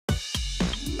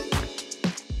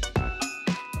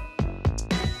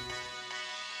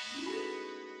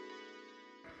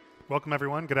Welcome,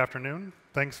 everyone. Good afternoon.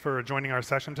 Thanks for joining our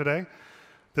session today.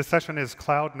 This session is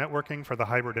Cloud Networking for the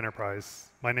Hybrid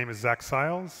Enterprise. My name is Zach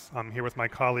Siles. I'm here with my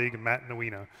colleague, Matt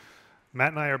Nawina. Matt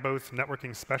and I are both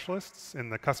networking specialists in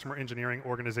the customer engineering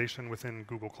organization within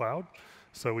Google Cloud.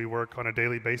 So we work on a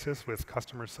daily basis with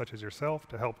customers such as yourself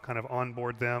to help kind of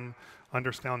onboard them,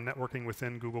 understand networking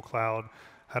within Google Cloud,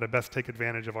 how to best take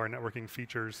advantage of our networking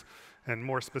features, and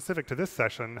more specific to this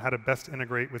session, how to best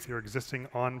integrate with your existing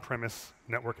on-premise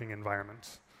networking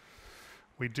environments.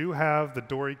 We do have the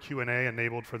Dory Q&A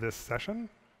enabled for this session.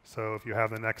 So if you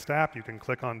have the next app, you can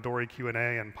click on Dory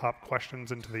Q&A and pop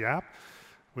questions into the app.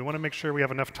 We want to make sure we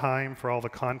have enough time for all the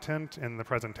content in the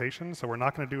presentation, so we're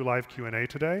not going to do live Q&A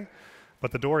today.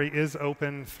 But the Dory is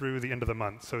open through the end of the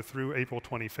month, so through April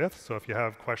 25th. So if you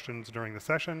have questions during the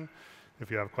session, if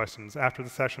you have questions after the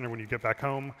session or when you get back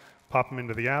home, pop them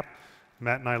into the app.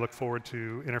 Matt and I look forward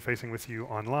to interfacing with you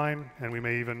online, and we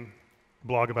may even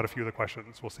blog about a few of the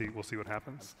questions. We'll see what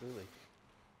happens. Absolutely.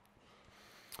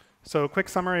 So a quick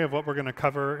summary of what we're going to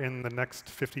cover in the next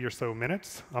 50 or so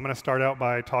minutes. I'm going to start out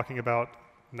by talking about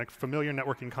familiar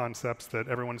networking concepts that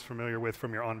everyone's familiar with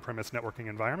from your on-premise networking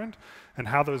environment and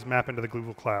how those map into the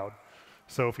Google Cloud.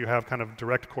 So if you have kind of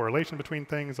direct correlation between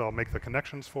things, I'll make the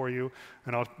connections for you,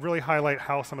 and I'll really highlight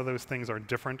how some of those things are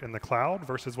different in the cloud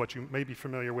versus what you may be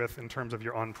familiar with in terms of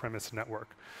your on-premise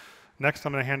network. Next,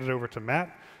 I'm going to hand it over to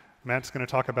Matt. Matt's going to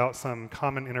talk about some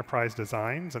common enterprise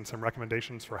designs and some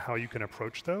recommendations for how you can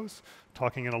approach those,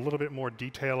 talking in a little bit more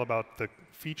detail about the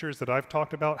features that I've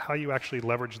talked about, how you actually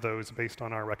leverage those based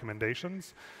on our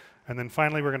recommendations. And then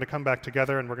finally, we're going to come back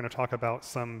together and we're going to talk about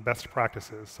some best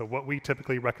practices. So what we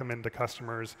typically recommend to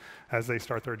customers as they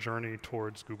start their journey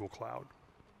towards Google Cloud.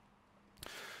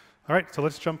 All right, so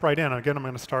let's jump right in. Again, I'm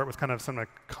going to start with kind of some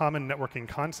common networking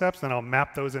concepts, then I'll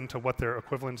map those into what their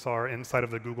equivalents are inside of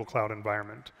the Google Cloud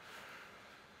environment.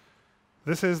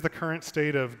 This is the current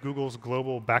state of Google's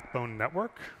global backbone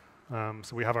network.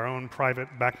 So we have our own private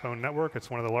backbone network.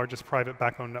 It's one of the largest private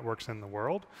backbone networks in the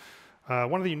world.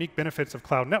 One of the unique benefits of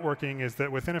cloud networking is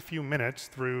that within a few minutes,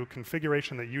 through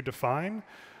configuration that you define,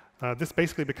 this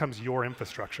basically becomes your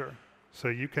infrastructure. So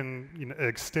you can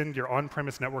extend your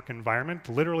on-premise network environment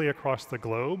literally across the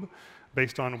globe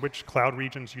based on which cloud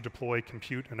regions you deploy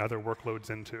compute and other workloads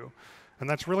into. And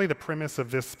that's really the premise of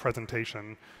this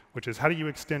presentation, which is how do you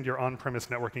extend your on-premise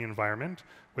networking environment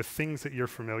with things that you're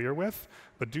familiar with,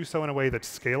 but do so in a way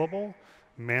that's scalable,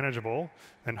 manageable,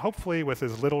 and hopefully with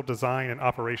as little design and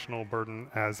operational burden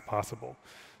as possible.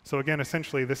 So again,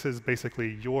 essentially, this is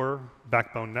basically your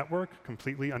backbone network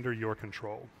completely under your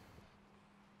control.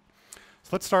 So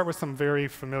let's start with some very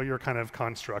familiar kind of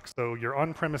constructs. So your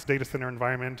on-premise data center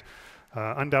environment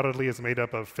undoubtedly is made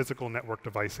up of physical network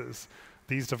devices.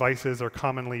 These devices are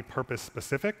commonly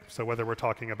purpose-specific, so whether we're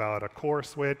talking about a core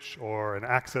switch or an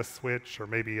access switch or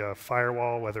maybe a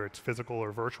firewall, whether it's physical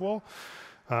or virtual,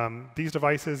 these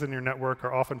devices in your network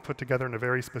are often put together in a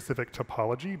very specific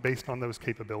topology based on those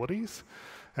capabilities.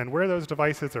 And where those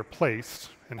devices are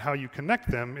placed and how you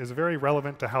connect them is very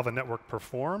relevant to how the network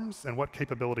performs and what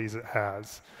capabilities it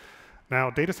has. Now,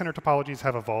 data center topologies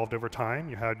have evolved over time.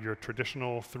 You had your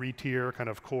traditional three-tier kind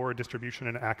of core distribution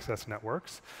and access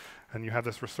networks. And you have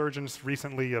this resurgence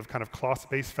recently of kind of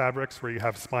cloth-based fabrics where you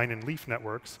have spine and leaf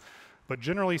networks. But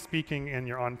generally speaking, in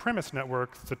your on-premise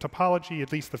network, the topology,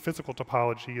 at least the physical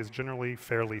topology, is generally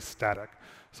fairly static.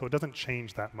 So it doesn't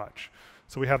change that much.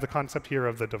 So we have the concept here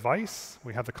of the device.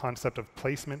 We have the concept of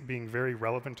placement being very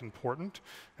relevant and important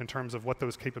in terms of what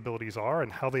those capabilities are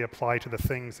and how they apply to the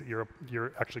things that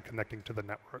you're actually connecting to the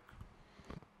network.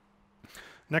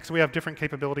 Next, we have different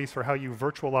capabilities for how you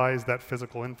virtualize that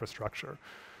physical infrastructure.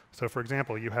 So for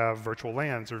example, you have virtual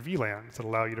LANs or VLANs that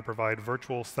allow you to provide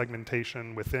virtual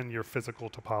segmentation within your physical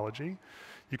topology.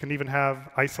 You can even have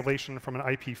isolation from an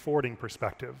IP forwarding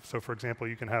perspective. So for example,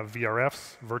 you can have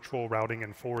VRFs, virtual routing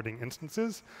and forwarding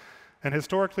instances. And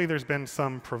historically, there's been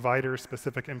some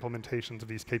provider-specific implementations of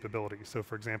these capabilities. So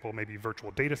for example, maybe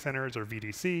virtual data centers or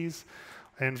VDCs,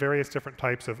 and various different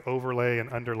types of overlay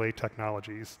and underlay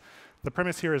technologies. The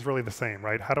premise here is really the same,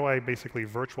 right? How do I basically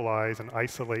virtualize and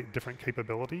isolate different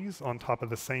capabilities on top of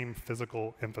the same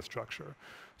physical infrastructure?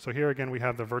 So here again, we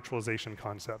have the virtualization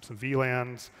concepts,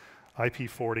 VLANs, IP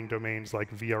forwarding domains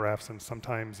like VRFs, and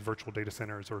sometimes virtual data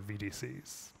centers or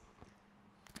VDCs.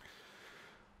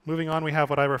 Moving on, we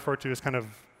have what I refer to as kind of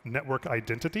network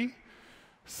identity.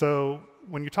 So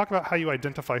when you talk about how you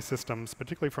identify systems,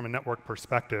 particularly from a network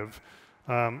perspective,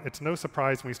 it's no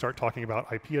surprise when we start talking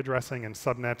about IP addressing and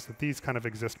subnets that these kind of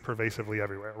exist pervasively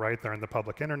everywhere, right? They're in the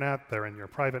public internet, they're in your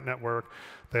private network,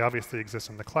 they obviously exist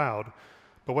in the cloud.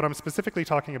 But what I'm specifically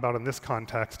talking about in this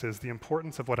context is the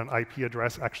importance of what an IP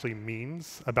address actually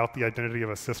means about the identity of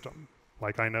a system.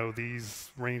 Like, I know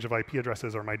these range of IP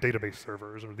addresses are my database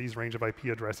servers, or these range of IP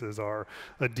addresses are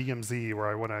a DMZ where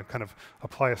I want to kind of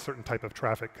apply a certain type of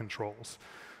traffic controls.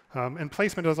 And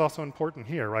placement is also important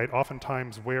here, right?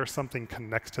 Oftentimes where something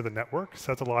connects to the network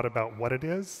says a lot about what it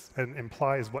is and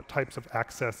implies what types of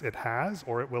access it has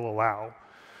or it will allow.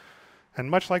 And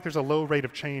much like there's a low rate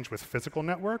of change with physical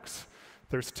networks,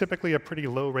 there's typically a pretty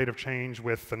low rate of change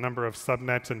with the number of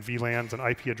subnets and VLANs and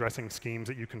IP addressing schemes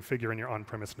that you configure in your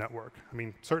on-premise network. I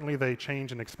mean, certainly they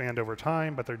change and expand over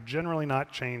time, but they're generally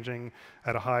not changing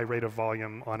at a high rate of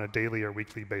volume on a daily or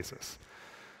weekly basis.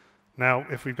 Now,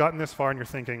 if we've gotten this far and you're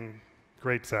thinking,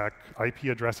 great, Zach, IP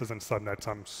addresses and subnets,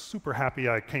 I'm super happy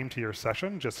I came to your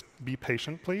session. Just be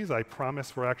patient, please. I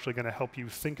promise we're actually going to help you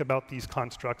think about these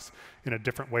constructs in a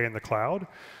different way in the cloud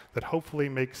that hopefully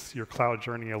makes your cloud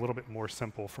journey a little bit more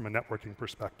simple from a networking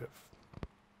perspective.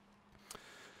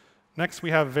 Next, we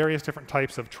have various different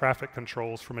types of traffic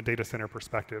controls from a data center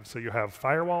perspective. So you have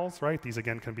firewalls, right? These,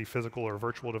 again, can be physical or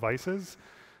virtual devices.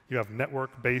 You have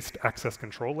network-based access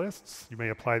control lists. You may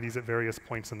apply these at various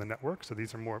points in the network. So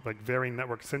these are more like very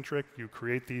network-centric. You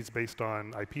create these based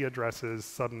on IP addresses,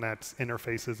 subnets,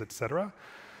 interfaces, et cetera.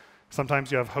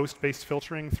 Sometimes you have host-based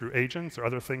filtering through agents or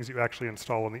other things you actually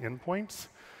install on the endpoints.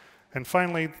 And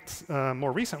finally,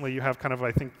 more recently, you have kind of,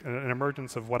 I think, an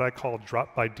emergence of what I call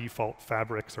drop-by-default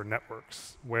fabrics or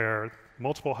networks, where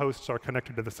multiple hosts are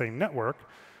connected to the same network.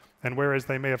 And whereas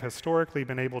they may have historically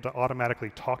been able to automatically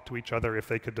talk to each other if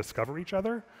they could discover each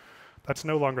other, that's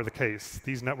no longer the case.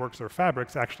 These networks or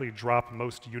fabrics actually drop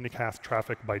most unicast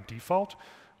traffic by default,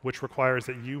 which requires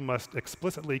that you must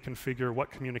explicitly configure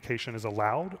what communication is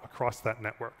allowed across that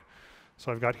network.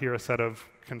 So I've got here a set of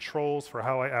controls for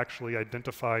how I actually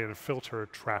identify and filter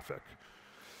traffic.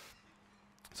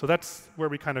 So that's where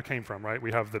we kind of came from, right?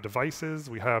 We have the devices,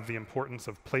 we have the importance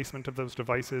of placement of those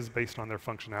devices based on their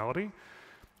functionality.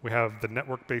 We have the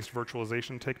network-based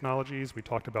virtualization technologies. We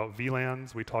talked about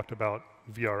VLANs. We talked about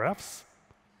VRFs.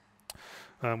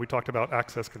 We talked about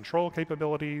access control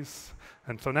capabilities.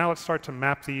 And so now let's start to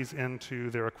map these into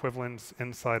their equivalents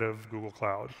inside of Google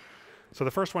Cloud. So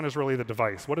the first one is really the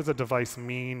device. What does a device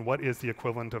mean? What is the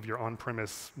equivalent of your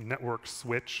on-premise network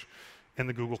switch in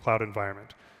the Google Cloud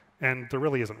environment? And there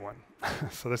really isn't one.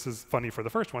 So this is funny for the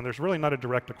first one. There's really not a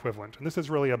direct equivalent. And this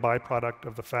is really a byproduct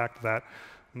of the fact that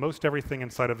most everything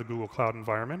inside of the Google Cloud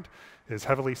environment is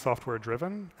heavily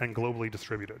software-driven and globally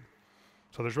distributed.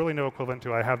 So there's really no equivalent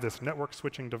to, I have this network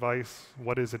switching device.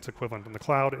 What is its equivalent in the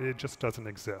cloud? It just doesn't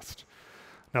exist.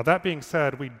 Now, that being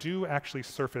said, we do actually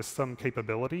surface some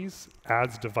capabilities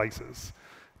as devices.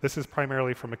 This is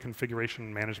primarily from a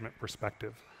configuration management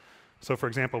perspective. So for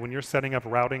example, when you're setting up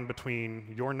routing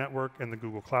between your network and the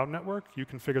Google Cloud network, you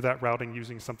configure that routing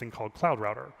using something called Cloud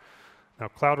Router. Now,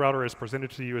 Cloud Router is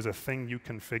presented to you as a thing you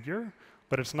configure,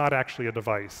 but it's not actually a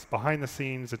device. Behind the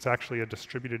scenes, it's actually a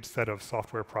distributed set of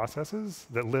software processes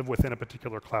that live within a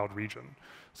particular cloud region.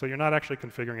 So you're not actually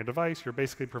configuring a device, you're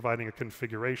basically providing a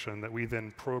configuration that we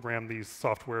then program these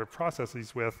software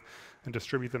processes with and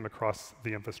distribute them across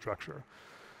the infrastructure.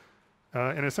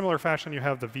 In a similar fashion, you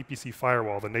have the VPC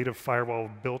firewall, the native firewall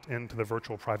built into the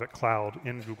virtual private cloud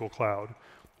in Google Cloud.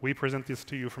 We present this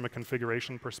to you from a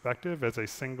configuration perspective as a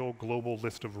single global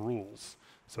list of rules.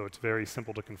 So it's very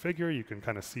simple to configure. You can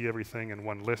kind of see everything in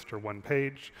one list or one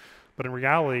page. But in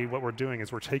reality, what we're doing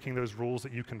is we're taking those rules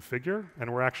that you configure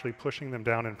and we're actually pushing them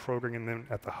down and programming them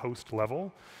at the host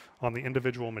level on the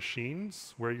individual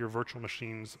machines where your virtual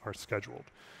machines are scheduled.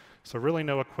 So really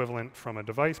no equivalent from a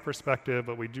device perspective,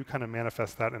 but we do kind of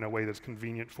manifest that in a way that's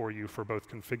convenient for you for both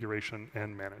configuration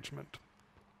and management.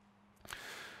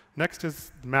 Next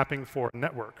is mapping for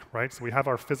network, right? So we have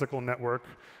our physical network.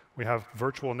 We have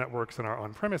virtual networks in our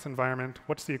on-premise environment.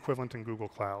 What's the equivalent in Google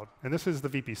Cloud? And this is the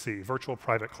VPC, Virtual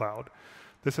Private Cloud.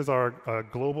 This is our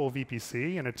global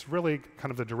VPC, and it's really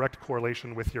kind of the direct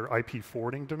correlation with your IP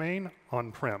forwarding domain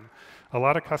on-prem. A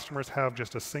lot of customers have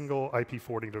just a single IP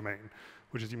forwarding domain,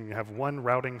 which is you have one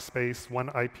routing space, one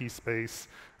IP space,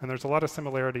 and there's a lot of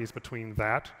similarities between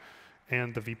that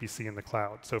and the VPC in the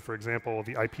cloud. So for example,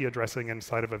 the IP addressing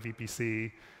inside of a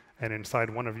VPC and inside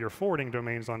one of your forwarding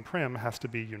domains on-prem has to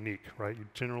be unique, right? You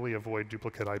generally avoid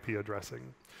duplicate IP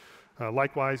addressing.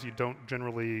 Likewise, you don't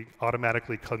generally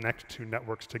automatically connect two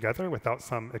networks together without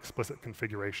some explicit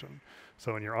configuration.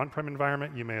 So in your on-prem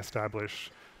environment, you may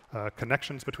establish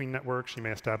connections between networks. You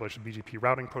may establish BGP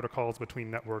routing protocols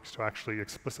between networks to actually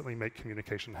explicitly make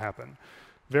communication happen.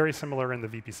 Very similar in the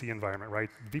VPC environment, right?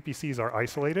 VPCs are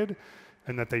isolated,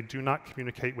 and that they do not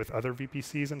communicate with other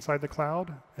VPCs inside the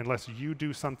cloud unless you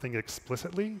do something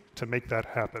explicitly to make that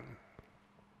happen.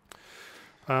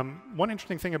 One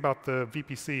interesting thing about the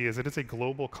VPC is it is a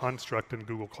global construct in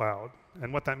Google Cloud.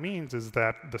 And what that means is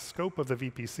that the scope of the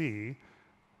VPC,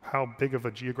 how big of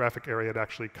a geographic area it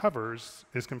actually covers,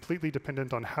 is completely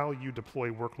dependent on how you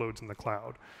deploy workloads in the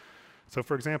cloud. So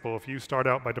for example, if you start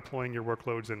out by deploying your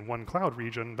workloads in one cloud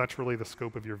region, that's really the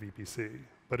scope of your VPC.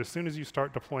 But as soon as you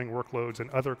start deploying workloads in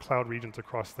other cloud regions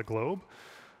across the globe,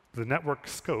 the network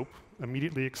scope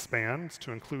immediately expands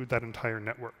to include that entire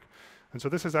network. And so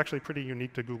this is actually pretty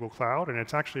unique to Google Cloud, and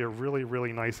it's actually a really,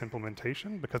 really nice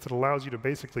implementation because it allows you to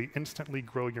basically instantly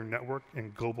grow your network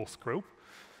in global scope,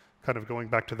 kind of going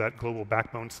back to that global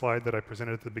backbone slide that I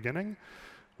presented at the beginning,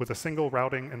 with a single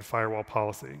routing and firewall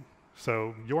policy.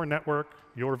 So your network,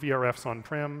 your VRFs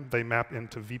on-prem, they map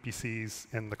into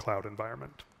VPCs in the cloud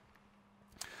environment.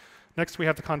 Next, we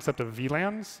have the concept of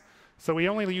VLANs. So we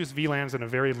only use VLANs in a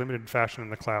very limited fashion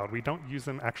in the cloud. We don't use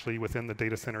them actually within the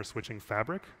data center switching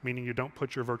fabric, meaning you don't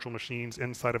put your virtual machines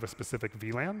inside of a specific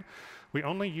VLAN. We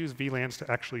only use VLANs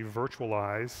to actually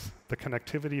virtualize the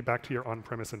connectivity back to your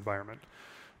on-premise environment.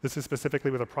 This is specifically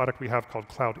with a product we have called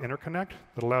Cloud Interconnect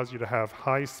that allows you to have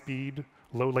high-speed,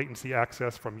 low-latency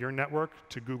access from your network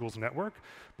to Google's network,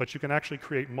 but you can actually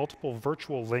create multiple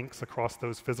virtual links across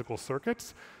those physical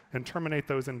circuits and terminate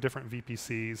those in different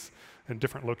VPCs in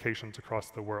different locations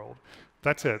across the world.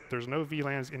 That's it. There's no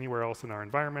VLANs anywhere else in our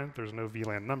environment. There's no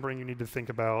VLAN numbering you need to think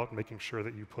about, making sure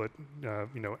that you put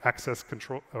access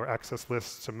control or access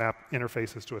lists to map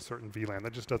interfaces to a certain VLAN.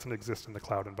 That just doesn't exist in the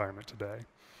cloud environment today.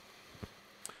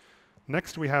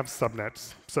 Next, we have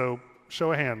subnets. So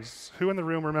show of hands, who in the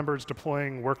room remembers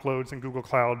deploying workloads in Google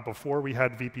Cloud before we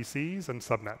had VPCs and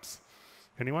subnets?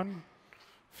 Anyone?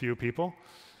 Few people.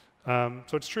 So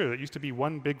it's true, it used to be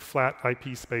one big flat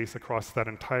IP space across that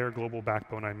entire global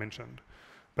backbone I mentioned.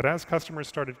 But as customers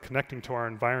started connecting to our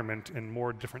environment in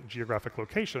more different geographic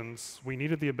locations, we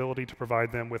needed the ability to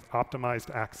provide them with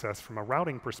optimized access from a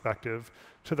routing perspective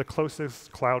to the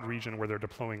closest cloud region where they're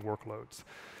deploying workloads.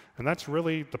 And that's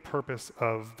really the purpose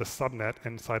of the subnet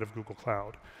inside of Google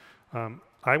Cloud.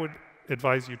 I would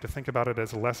advise you to think about it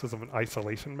as less of an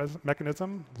isolation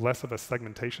mechanism, less of a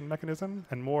segmentation mechanism,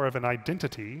 and more of an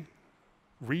identity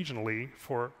regionally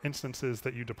for instances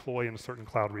that you deploy in certain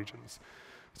cloud regions.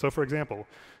 So for example,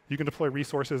 you can deploy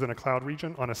resources in a cloud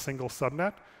region on a single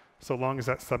subnet, so long as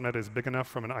that subnet is big enough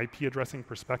from an IP addressing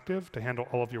perspective to handle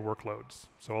all of your workloads.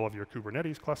 So all of your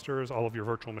Kubernetes clusters, all of your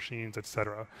virtual machines, et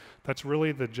cetera. That's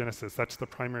really the genesis. That's the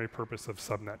primary purpose of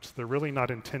subnets. They're really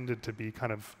not intended to be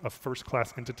kind of a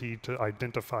first-class entity to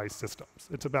identify systems.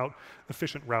 It's about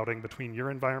efficient routing between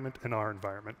your environment and our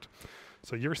environment.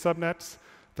 So your subnets,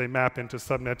 they map into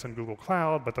subnets in Google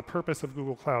Cloud, but the purpose of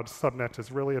Google Cloud subnets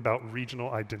is really about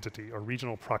regional identity or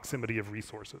regional proximity of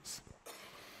resources.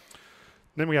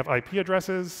 Then we have IP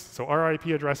addresses. So our IP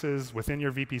addresses within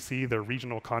your VPC, they're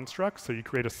regional constructs. So you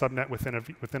create a subnet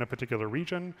within a particular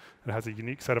region that has a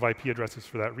unique set of IP addresses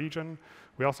for that region.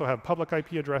 We also have public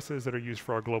IP addresses that are used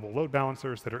for our global load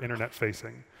balancers that are internet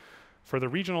facing. For the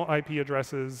regional IP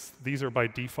addresses, these are by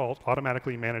default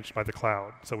automatically managed by the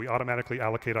cloud. So we automatically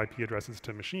allocate IP addresses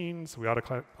to machines. We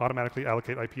automatically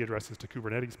allocate IP addresses to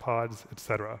Kubernetes pods, et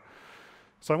cetera.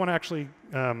 So I want to actually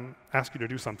ask you to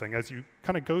do something. As you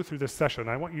kind of go through this session,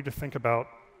 I want you to think about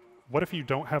what if you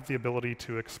don't have the ability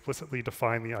to explicitly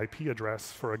define the IP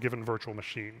address for a given virtual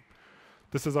machine?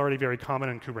 This is already very common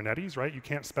in Kubernetes, right? You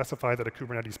can't specify that a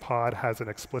Kubernetes pod has an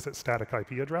explicit static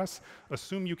IP address.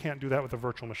 Assume you can't do that with a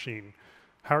virtual machine.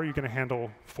 How are you going to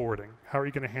handle forwarding? How are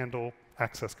you going to handle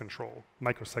access control,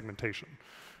 microsegmentation,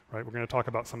 right? We're going to talk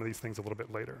about some of these things a little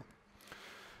bit later.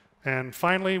 And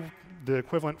finally, the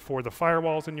equivalent for the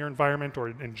firewalls in your environment or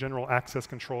in general access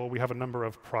control, we have a number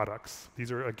of products.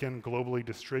 These are, again, globally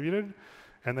distributed,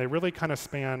 and they really kind of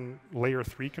span layer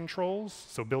 3 controls,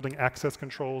 so building access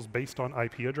controls based on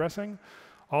IP addressing,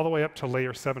 all the way up to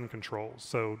layer 7 controls.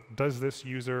 So does this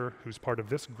user who's part of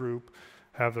this group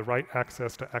have the right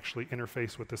access to actually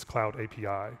interface with this cloud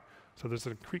API? So there's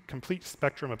a complete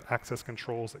spectrum of access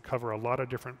controls that cover a lot of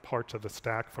different parts of the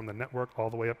stack from the network all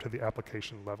the way up to the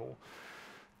application level.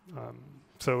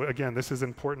 So again, this is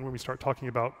important when we start talking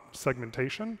about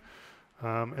segmentation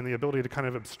and the ability to kind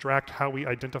of abstract how we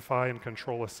identify and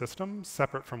control a system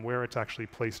separate from where it's actually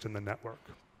placed in the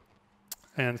network.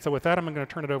 And so with that, I'm going to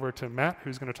turn it over to Matt,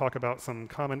 who's going to talk about some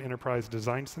common enterprise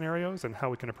design scenarios and how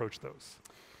we can approach those.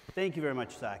 Thank you very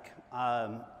much, Zach.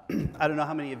 I don't know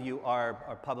how many of you are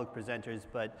public presenters,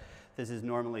 but this is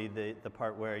normally the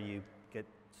part where you get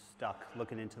stuck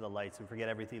looking into the lights and forget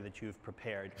everything that you've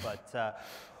prepared. But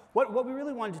What we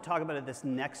really wanted to talk about at this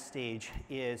next stage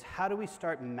is how do we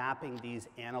start mapping these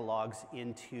analogs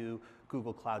into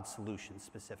Google Cloud Solutions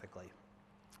specifically.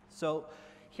 So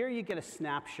here you get a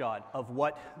snapshot of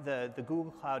what the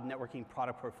Google Cloud networking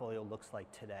product portfolio looks like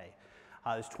today.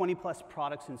 There's 20+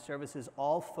 products and services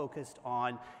all focused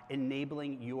on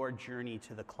enabling your journey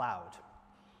to the cloud.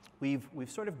 We've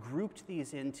sort of grouped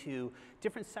these into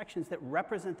different sections that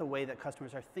represent the way that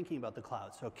customers are thinking about the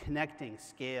cloud. So connecting,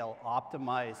 scale,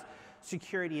 optimize,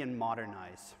 security, and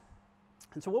modernize.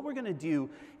 And so what we're going to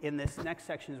do in this next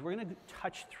section is we're going to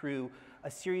touch through a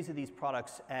series of these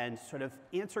products and sort of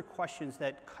answer questions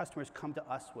that customers come to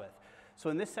us with.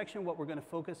 So in this section, what we're going to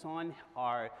focus on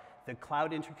are the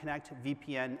Cloud Interconnect,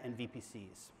 VPN, and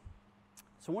VPCs.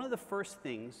 So one of the first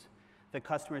things that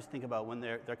customers think about when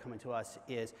they're coming to us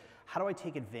is, how do I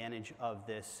take advantage of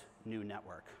this new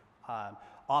network?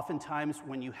 Oftentimes,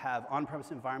 when you have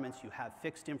on-premise environments, you have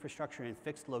fixed infrastructure and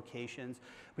fixed locations,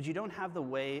 but you don't have a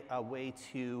way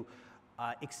to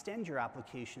extend your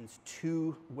applications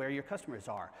to where your customers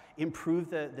are, improve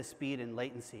the speed and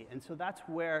latency. And so that's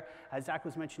where, as Zach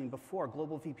was mentioning before,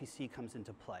 Global VPC comes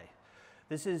into play.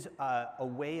 This is a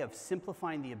way of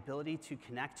simplifying the ability to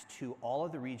connect to all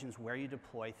of the regions where you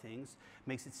deploy things.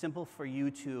 Makes it simple for you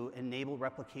to enable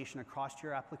replication across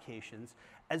your applications,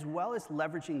 as well as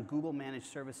leveraging Google managed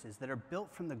services that are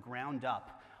built from the ground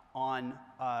up on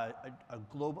a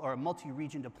global or a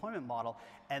multi-region deployment model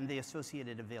and the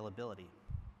associated availability.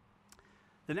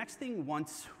 The next thing,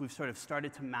 once we've sort of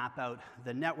started to map out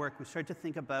the network, we start to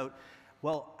think about,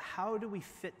 well, how do we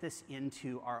fit this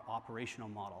into our operational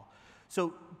model?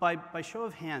 So by show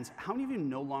of hands, how many of you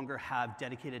no longer have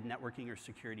dedicated networking or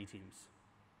security teams?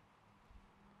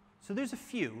 So there's a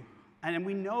few, and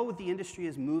we know the industry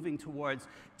is moving towards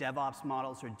DevOps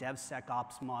models or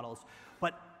DevSecOps models,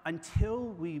 but until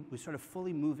we sort of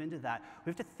fully move into that, we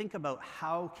have to think about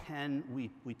how can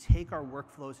we take our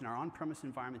workflows in our on-premise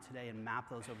environment today and map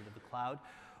those over to the cloud.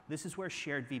 This is where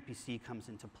shared VPC comes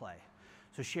into play.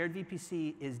 So shared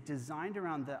VPC is designed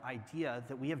around the idea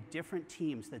that we have different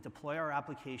teams that deploy our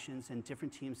applications and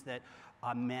different teams that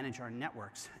manage our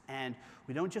networks. And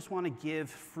we don't just want to give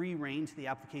free rein to the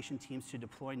application teams to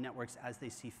deploy networks as they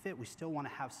see fit. We still want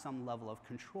to have some level of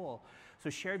control. So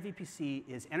shared VPC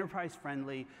is enterprise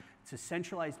friendly, it's a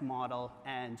centralized model,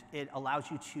 and it allows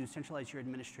you to centralize your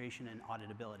administration and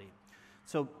auditability.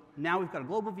 So now we've got a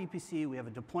global VPC, we have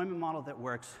a deployment model that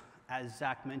works. As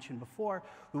Zach mentioned before,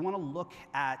 we want to look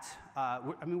at,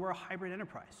 we're a hybrid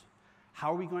enterprise.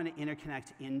 How are we going to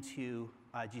interconnect into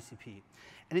GCP?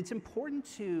 And it's important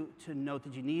to note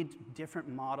that you need different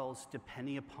models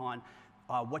depending upon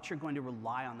what you're going to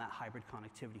rely on that hybrid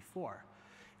connectivity for.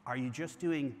 Are you just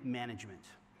doing management?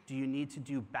 Do you need to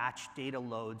do batch data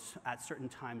loads at certain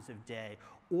times of day?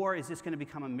 Or is this going to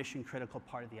become a mission critical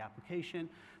part of the application?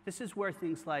 This is where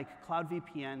things like Cloud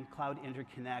VPN, Cloud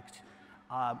Interconnect,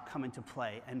 come into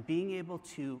play, and being able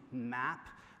to map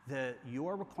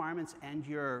your requirements and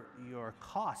your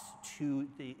costs to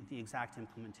the exact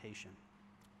implementation.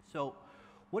 So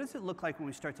what does it look like when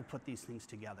we start to put these things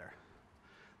together?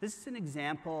 This is an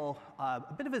example, a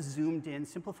bit of a zoomed in,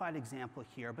 simplified example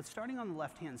here, but starting on the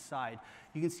left-hand side,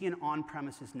 you can see an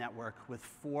on-premises network with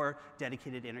 4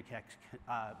 dedicated interconnect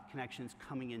connections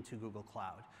coming into Google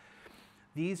Cloud.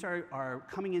 These are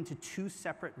coming into 2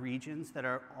 separate regions that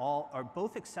are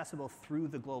both accessible through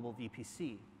the global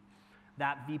VPC.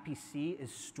 That VPC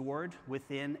is stored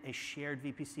within a shared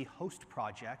VPC host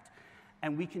project,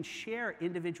 and we can share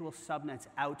individual subnets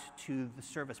out to the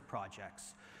service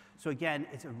projects. So again,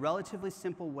 it's a relatively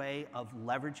simple way of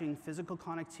leveraging physical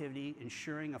connectivity,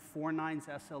 ensuring a 4 nines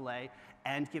SLA,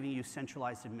 and giving you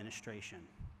centralized administration.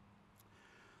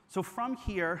 So from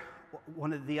here,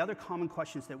 one of the other common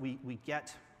questions that we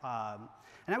get,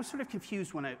 and I was sort of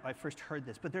confused when I first heard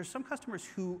this, but there's some customers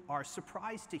who are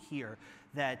surprised to hear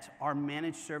that our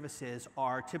managed services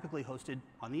are typically hosted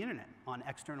on the internet, on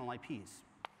external IPs.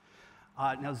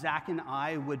 Now, Zach and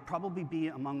I would probably be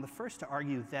among the first to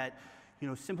argue that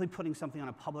simply putting something on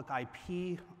a public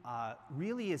IP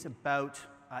really is about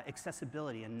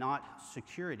accessibility and not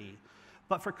security.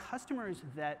 But for customers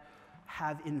that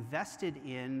have invested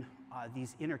in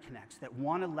these interconnects, that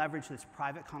want to leverage this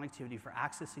private connectivity for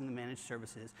accessing the managed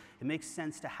services, it makes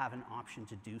sense to have an option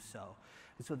to do so.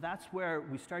 And so that's where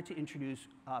we start to introduce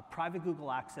private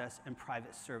Google access and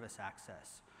private service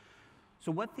access.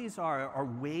 So what these are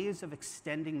ways of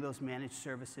extending those managed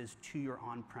services to your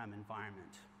on-prem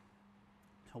environment.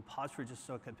 So I'll pause for just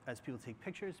so as people take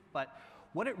pictures, but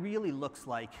what it really looks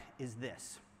like is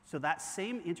this. So that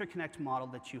same interconnect model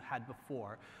that you had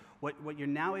before, what you're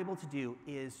now able to do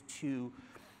is to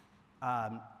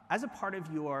As a part of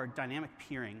your dynamic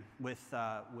peering with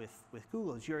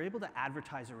Google, you're able to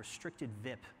advertise a restricted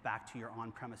VIP back to your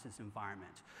on-premises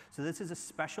environment. So this is a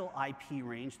special IP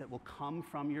range that will come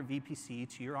from your VPC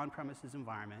to your on-premises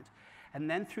environment. And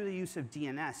then through the use of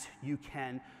DNS, you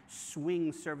can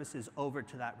swing services over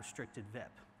to that restricted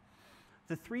VIP.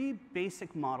 The three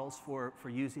basic models for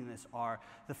using this are,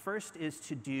 the first is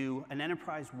to do an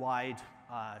enterprise-wide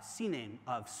CNAME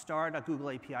of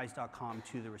star.googleapis.com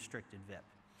to the restricted VIP.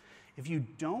 If you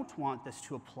don't want this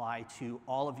to apply to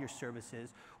all of your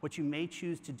services, what you may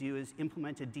choose to do is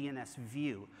implement a DNS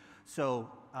view. So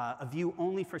a view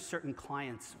only for certain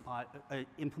clients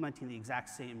implementing the exact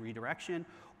same redirection,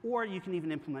 or you can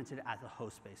even implement it at the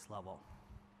host-based level.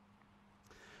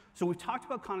 So we've talked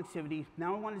about connectivity.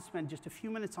 Now I wanted to spend just a few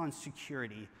minutes on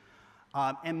security,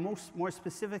 and more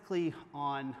specifically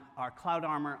on our Cloud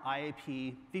Armor,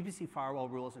 IAP, VPC firewall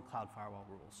rules, and cloud firewall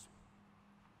rules.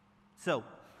 So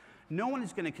no one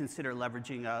is going to consider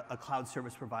leveraging a cloud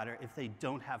service provider if they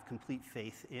don't have complete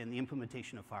faith in the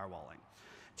implementation of firewalling.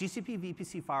 GCP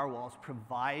VPC firewalls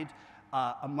provide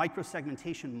a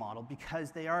microsegmentation model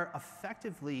because they are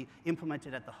effectively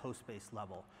implemented at the host-based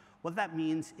level. What that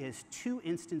means is two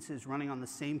instances running on the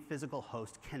same physical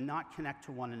host cannot connect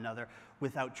to one another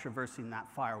without traversing that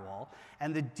firewall.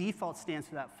 And the default stance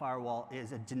of that firewall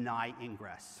is a deny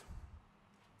ingress.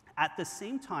 At the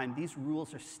same time, these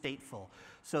rules are stateful,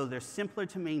 so they're simpler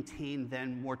to maintain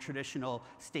than more traditional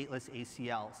stateless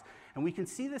ACLs. And we can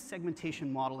see this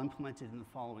segmentation model implemented in the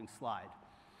following slide.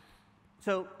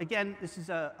 So again, this is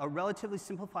a relatively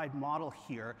simplified model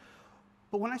here.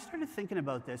 But when I started thinking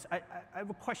about this, I have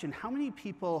a question. How many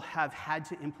people have had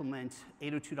to implement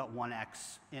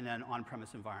 802.1x in an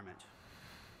on-premise environment?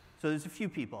 So there's a few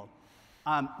people.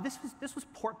 This was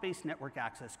port-based network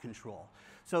access control.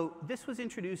 So this was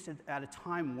introduced at a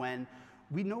time when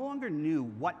we no longer knew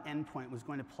what endpoint was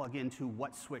going to plug into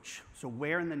what switch, so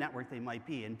where in the network they might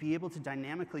be, and be able to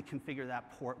dynamically configure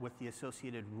that port with the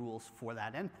associated rules for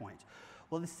that endpoint.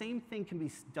 Well, the same thing can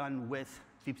be done with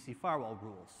VPC firewall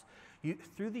rules.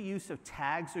 Through the use of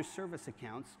tags or service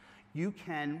accounts, you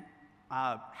can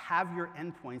have your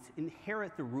endpoints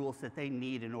inherit the rules that they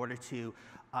need in order to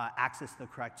access the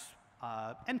correct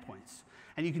endpoints.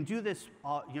 And you can do this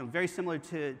very similar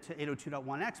to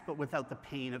 802.1x, but without the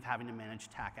pain of having to manage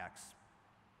TACX.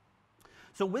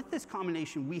 So with this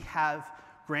combination, we have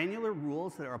granular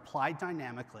rules that are applied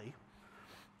dynamically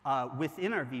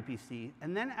within our VPC.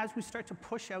 And then as we start to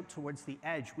push out towards the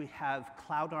edge, we have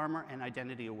Cloud Armor and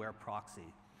Identity-Aware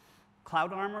Proxy.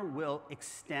 Cloud Armor will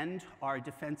extend our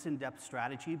defense in-depth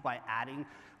strategy by adding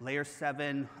layer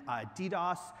 7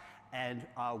 DDoS and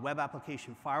web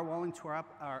application firewalling to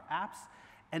our apps.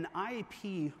 And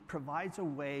IAP provides a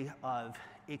way of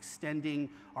extending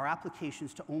our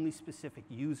applications to only specific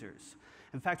users.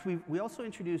 In fact, we also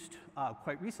introduced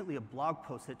quite recently a blog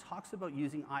post that talks about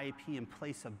using IAP in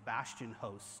place of bastion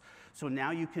hosts. So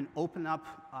now you can open up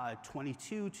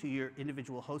 22 to your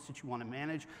individual hosts that you want to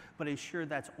manage, but ensure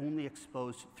that's only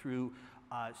exposed through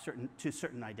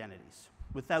certain identities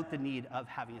without the need of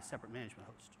having a separate management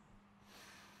host.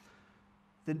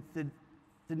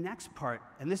 The next part,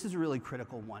 and this is a really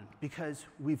critical one, because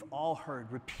we've all heard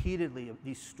repeatedly of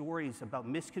these stories about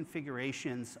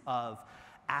misconfigurations of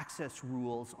access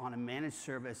rules on a managed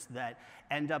service that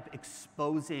end up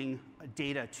exposing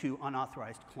data to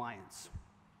unauthorized clients.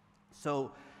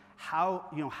 So how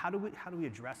do we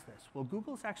address this? Well,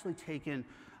 Google's actually taken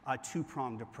a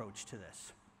two-pronged approach to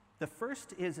this. The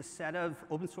first is a set of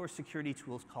open source security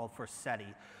tools called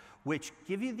Forseti, which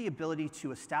give you the ability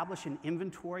to establish an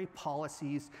inventory,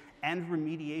 policies, and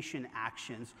remediation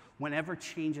actions whenever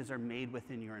changes are made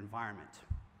within your environment.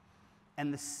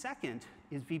 And the second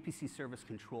is VPC service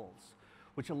controls,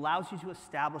 which allows you to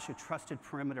establish a trusted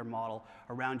perimeter model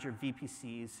around your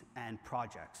VPCs and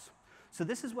projects. So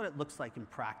this is what it looks like in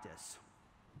practice.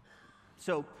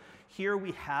 So here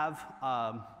we have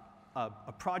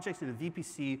a project and a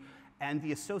VPC and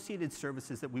the associated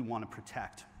services that we want to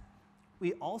protect.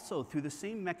 We also, through the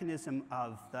same mechanism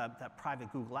of that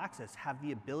private Google access, have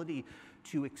the ability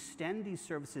to extend these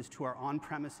services to our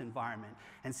on-premise environment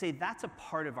and say that's a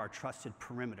part of our trusted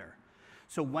perimeter.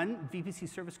 So when VPC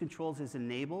service controls is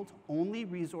enabled, only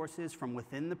resources from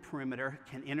within the perimeter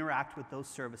can interact with those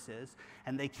services,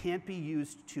 and they can't be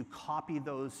used to copy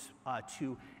those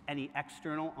to any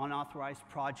external unauthorized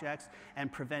projects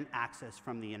and prevent access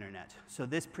from the internet. So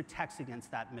this protects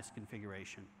against that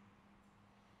misconfiguration.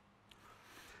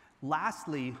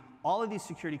 Lastly, all of these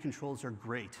security controls are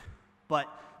great, but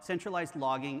centralized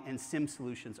logging and SIM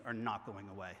solutions are not going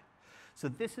away. So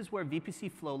this is where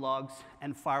VPC flow logs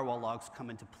and firewall logs come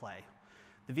into play.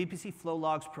 The VPC flow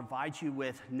logs provide you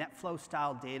with NetFlow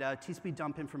style data, TCP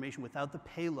dump information without the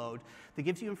payload that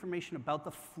gives you information about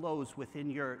the flows within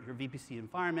your VPC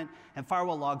environment, and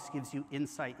firewall logs gives you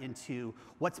insight into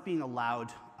what's being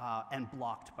allowed and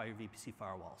blocked by your VPC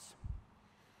firewalls.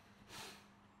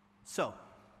 So,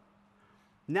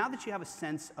 now that you have a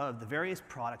sense of the various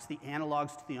products, the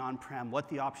analogs to the on-prem, what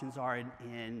the options are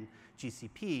in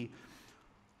GCP,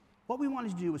 what we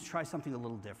wanted to do was try something a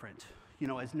little different. You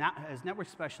know, as network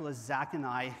specialists, Zach and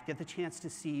I get the chance to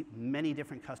see many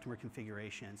different customer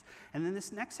configurations. And in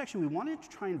this next section, we wanted to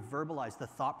try and verbalize the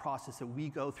thought process that we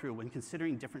go through when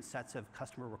considering different sets of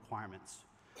customer requirements.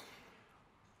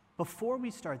 Before we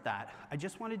start that, I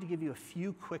just wanted to give you a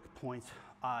few quick points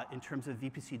in terms of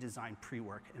VPC design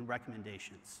pre-work and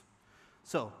recommendations.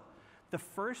 So the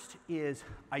first is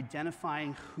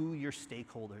identifying who your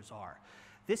stakeholders are.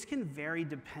 This can vary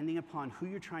depending upon who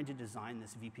you're trying to design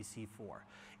this VPC for.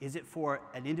 Is it for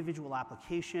an individual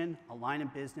application, a line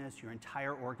of business, your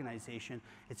entire organization?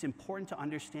 It's important to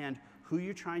understand who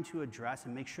you're trying to address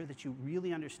and make sure that you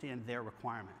really understand their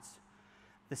requirements.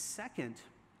 The second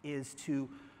is to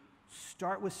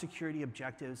start with security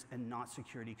objectives and not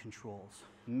security controls.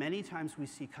 Many times we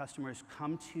see customers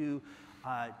come to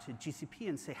GCP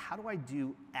and say, how do I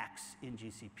do X in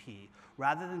GCP,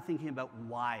 rather than thinking about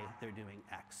why they're doing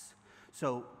X.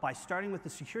 So by starting with the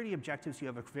security objectives, you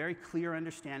have a very clear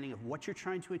understanding of what you're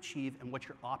trying to achieve and what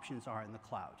your options are in the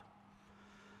cloud.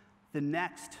 The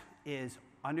next is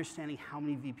understanding how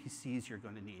many VPCs you're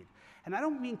going to need. And I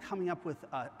don't mean coming up with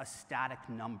a static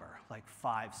number, like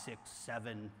 5, 6,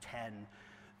 7, 10.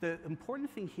 The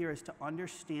important thing here is to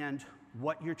understand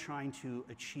what you're trying to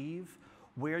achieve,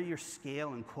 where your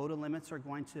scale and quota limits are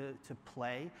going to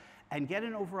play, and get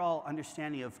an overall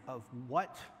understanding of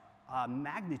what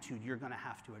magnitude you're going to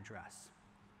have to address.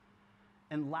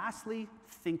 And lastly,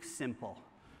 think simple.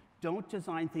 Don't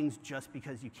design things just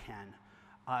because you can.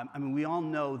 I mean, we all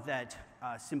know that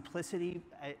simplicity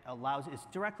is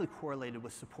directly correlated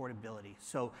with supportability.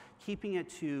 So keeping it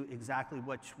to exactly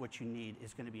what you need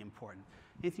is going to be important.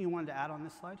 Anything you wanted to add on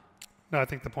this slide? No, I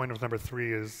think the point of number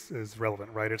 3 is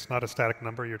relevant, right? It's not a static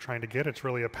number you're trying to get. It's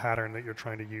really a pattern that you're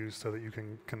trying to use so that you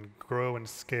can grow and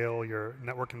scale your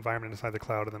network environment inside the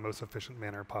cloud in the most efficient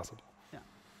manner possible. Yeah.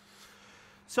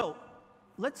 So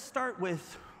let's start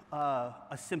with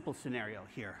a simple scenario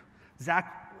here.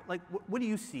 Zach, like, what do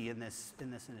you see in this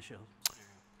initial?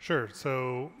 Sure.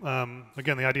 So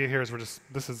again, the idea here is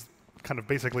this is kind of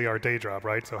basically our day job,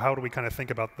 right? So how do we kind of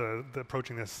think about the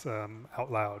approaching this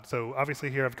out loud? So obviously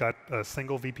here I've got a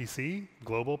single VPC,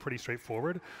 global, pretty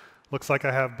straightforward. Looks like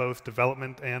I have both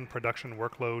development and production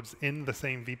workloads in the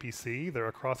same VPC. They're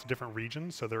across different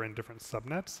regions, so they're in different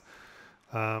subnets.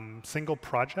 Single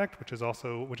project, which is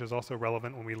also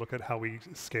relevant when we look at how we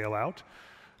scale out.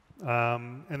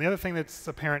 And the other thing that's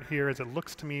apparent here is it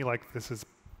looks to me like this is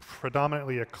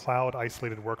predominantly a cloud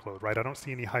isolated workload, right? I don't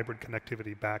see any hybrid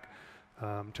connectivity back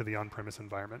to the on-premise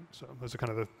environment. So those are kind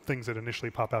of the things that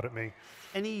initially pop out at me.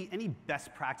 Any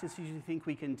best practices you think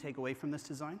we can take away from this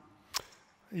design?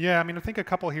 Yeah, I mean, I think a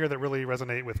couple here that really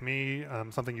resonate with me,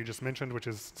 something you just mentioned, which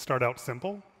is start out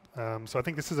simple. So I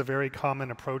think this is a very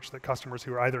common approach that customers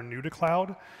who are either new to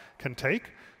cloud can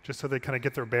take, just so they kind of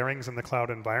get their bearings in the cloud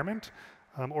environment.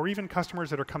 Or even customers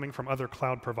that are coming from other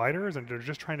cloud providers and they're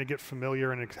just trying to get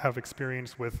familiar and have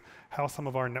experience with how some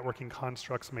of our networking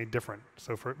constructs may differ.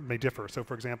 So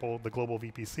for example, the global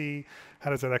VPC,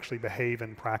 how does that actually behave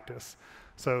in practice?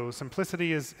 So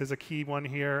simplicity is a key one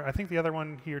here. I think the other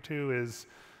one here too is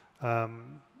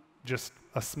just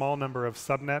a small number of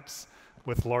subnets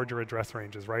with larger address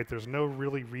ranges, right? There's no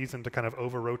really reason to kind of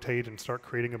over-rotate and start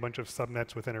creating a bunch of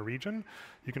subnets within a region.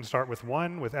 You can start with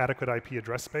one with adequate IP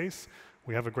address space.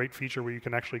 We have a great feature where you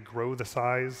can actually grow the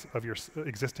size of your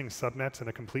existing subnets in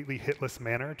a completely hitless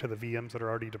manner to the VMs that are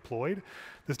already deployed.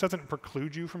 This doesn't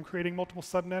preclude you from creating multiple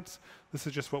subnets. This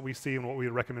is just what we see and what we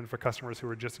recommend for customers who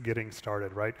are just getting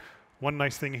started, right? One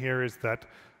nice thing here is that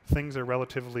things are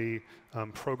relatively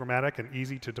programmatic and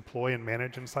easy to deploy and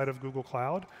manage inside of Google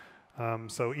Cloud.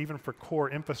 So even for core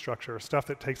infrastructure, stuff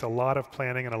that takes a lot of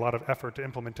planning and a lot of effort to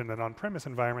implement in an on-premise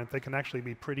environment, they can actually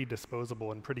be pretty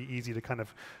disposable and pretty easy to kind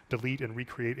of delete and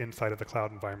recreate inside of the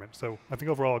cloud environment. So I think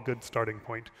overall a good starting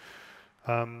point.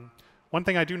 One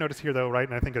thing I do notice here though, right,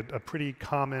 and I think a pretty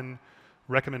common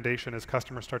recommendation as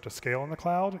customers start to scale in the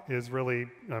cloud is really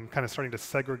kind of starting to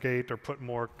segregate or put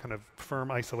more kind of firm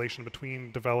isolation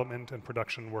between development and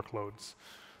production workloads.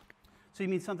 So you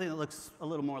mean something that looks a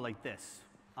little more like this?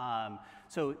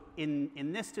 So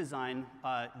in this design,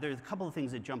 there's a couple of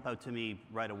things that jump out to me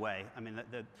right away. I mean,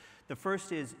 the The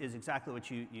first is exactly what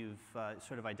you've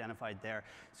sort of identified there.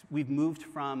 So we've moved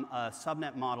from a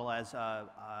subnet model as a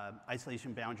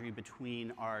isolation boundary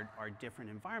between our different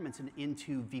environments and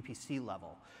into VPC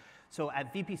level. So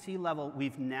at VPC level,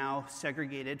 we've now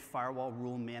segregated firewall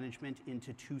rule management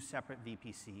into 2 separate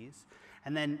VPCs.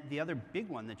 And then the other big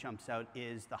one that jumps out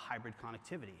is the hybrid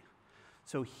connectivity.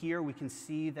 So here we can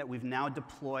see that we've now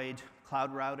deployed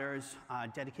cloud routers,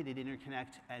 dedicated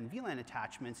interconnect, and VLAN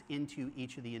attachments into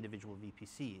each of the individual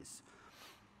VPCs.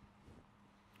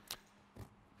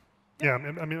 Yeah,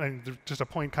 I mean, just a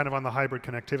point kind of on the hybrid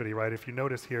connectivity, right? If you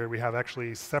notice here, we have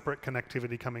actually separate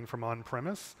connectivity coming from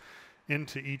on-premise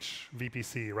into each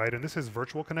VPC, right? And this is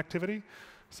virtual connectivity.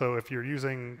 So if you're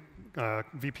using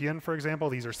VPN, for example,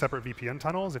 these are separate VPN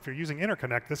tunnels. If you're using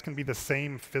interconnect, this can be the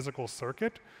same physical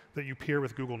circuit that you peer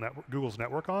with Google's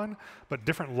network on, but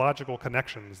different logical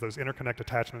connections, those interconnect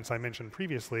attachments I mentioned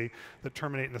previously that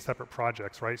terminate in the separate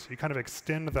projects, right? So you kind of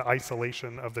extend the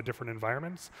isolation of the different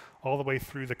environments all the way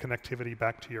through the connectivity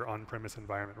back to your on-premise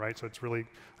environment, right? So it's really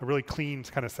a really clean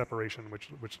kind of separation,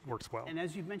 which works well. And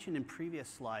as you've mentioned in previous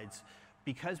slides,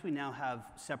 because we now have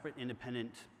separate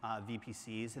independent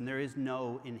VPCs and there is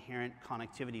no inherent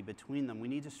connectivity between them, we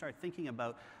need to start thinking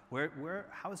about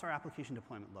how does our application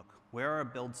deployment look? Where are our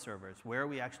build servers? Where are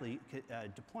we actually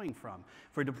deploying from?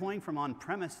 If we're deploying from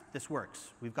on-premise, this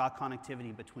works. We've got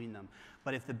connectivity between them.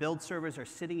 But if the build servers are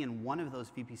sitting in one of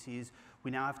those VPCs, we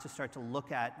now have to start to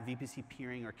look at VPC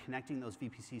peering or connecting those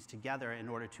VPCs together in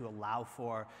order to allow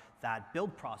for that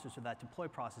build process or that deploy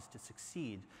process to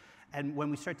succeed. And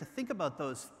when we start to think about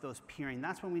those peering,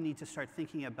 that's when we need to start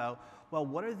thinking about, well,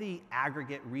 what are the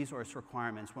aggregate resource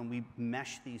requirements when we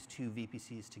mesh these 2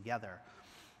 VPCs together?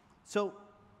 So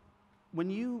when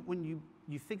you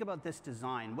think about this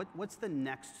design, what's the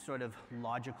next sort of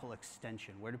logical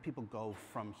extension? Where do people go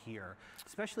from here?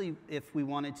 Especially if we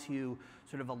wanted to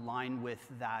sort of align with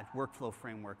that workflow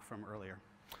framework from earlier.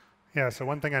 Yeah, so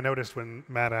one thing I noticed when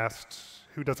Matt asked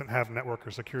who doesn't have network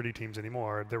or security teams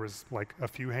anymore, there was like a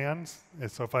few hands.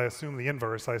 And so if I assume the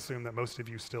inverse, I assume that most of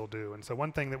you still do. And so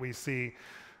one thing that we see,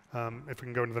 if we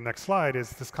can go to the next slide, is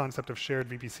this concept of shared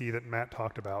VPC that Matt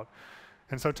talked about.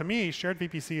 And so to me, shared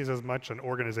VPC is as much an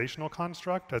organizational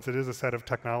construct as it is a set of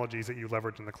technologies that you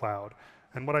leverage in the cloud.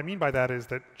 And what I mean by that is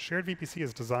that shared VPC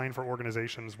is designed for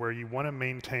organizations where you want to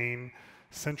maintain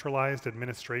centralized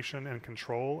administration and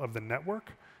control of the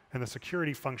network and the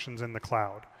security functions in the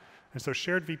cloud. And so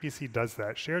shared VPC does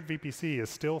that. Shared VPC is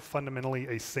still fundamentally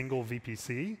a single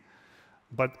VPC,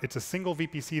 but it's a single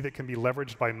VPC that can be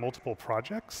leveraged by multiple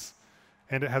projects,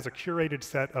 and it has a curated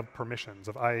set of permissions,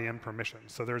 of IAM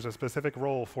permissions. So there's a specific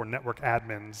role for network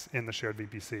admins in the shared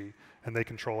VPC, and they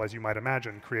control, as you might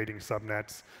imagine, creating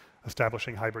subnets,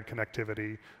 establishing hybrid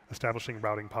connectivity, establishing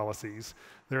routing policies.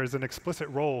 There is an explicit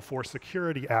role for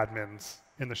security admins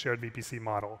in the shared VPC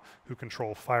model who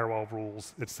control firewall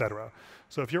rules, et cetera.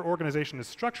 So if your organization is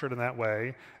structured in that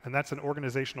way, and that's an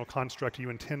organizational construct you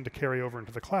intend to carry over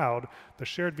into the cloud, the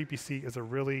shared VPC is a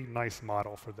really nice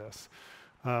model for this.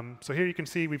 So here you can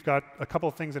see we've got a couple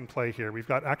of things in play here. We've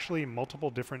got actually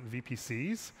multiple different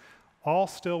VPCs, all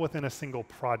still within a single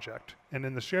project. And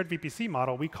in the shared VPC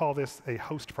model, we call this a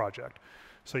host project.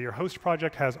 So your host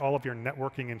project has all of your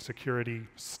networking and security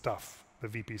stuff, the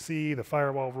VPC, the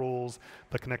firewall rules,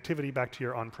 the connectivity back to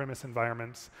your on-premise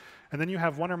environments. And then you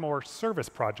have one or more service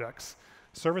projects.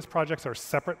 Service projects are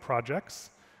separate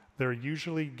projects. They're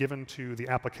usually given to the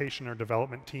application or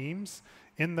development teams.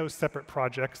 In those separate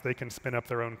projects, they can spin up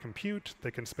their own compute, they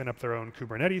can spin up their own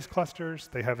Kubernetes clusters,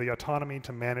 they have the autonomy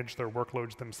to manage their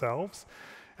workloads themselves.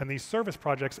 And these service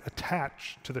projects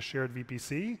attach to the shared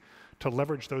VPC to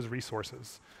leverage those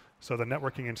resources. So the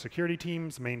networking and security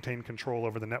teams maintain control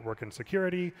over the network and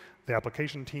security. The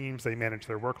application teams, they manage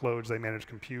their workloads, they manage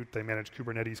compute, they manage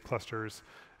Kubernetes clusters,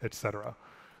 et cetera.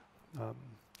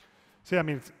 So yeah, I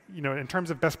mean, in terms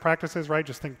of best practices, right?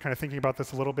 Just kind of thinking about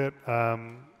this a little bit.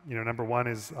 Number one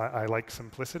is I like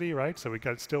simplicity, right? So we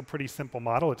got still pretty simple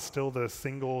model. It's still the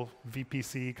single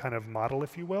VPC kind of model,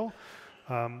 if you will,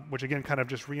 which again kind of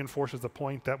just reinforces the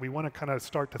point that we want to kind of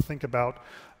start to think about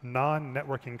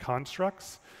non-networking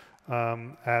constructs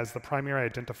as the primary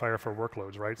identifier for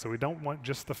workloads, right? So we don't want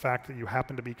just the fact that you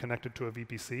happen to be connected to a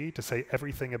VPC to say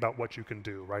everything about what you can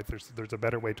do, right? There's a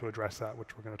better way to address that,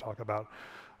 which we're going to talk about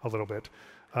a little bit.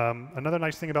 Another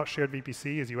nice thing about shared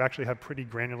VPC is you actually have pretty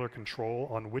granular control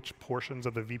on which portions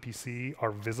of the VPC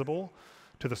are visible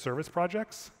to the service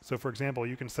projects. So for example,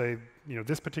 you can say,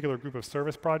 this particular group of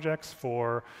service projects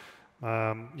for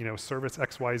service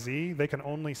XYZ, they can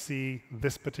only see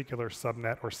this particular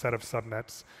subnet or set of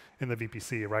subnets in the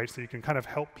VPC, right? So you can kind of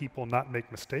help people not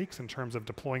make mistakes in terms of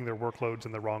deploying their workloads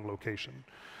in the wrong location.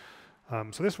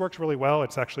 So this works really well.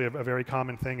 It's actually a very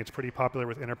common thing. It's pretty popular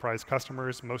with enterprise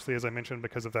customers, mostly, as I mentioned,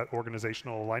 because of that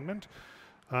organizational alignment.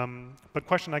 But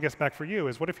question, I guess, back for you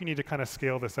is, what if you need to kind of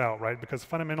scale this out, right? Because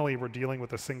fundamentally, we're dealing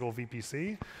with a single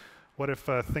VPC. What if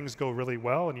things go really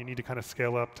well and you need to kind of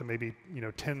scale up to maybe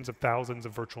tens of thousands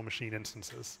of virtual machine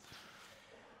instances?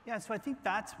 Yeah, so I think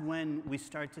that's when we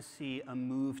start to see a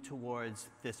move towards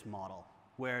this model,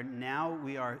 where now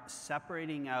we are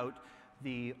separating out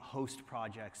the host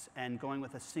projects and going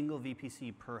with a single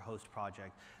VPC per host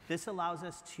project. This allows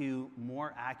us to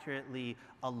more accurately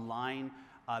align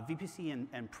VPC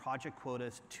and project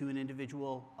quotas to an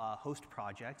individual host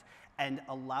project and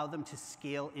allow them to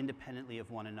scale independently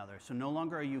of one another. So no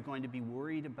longer are you going to be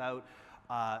worried about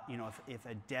if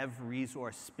a dev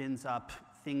resource spins up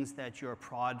things that your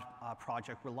prod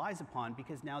project relies upon,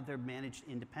 because now they're managed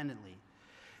independently.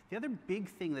 The other big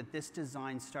thing that this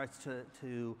design starts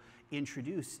to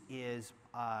introduce is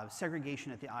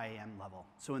segregation at the IAM level.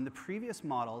 So in the previous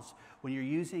models, when you're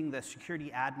using the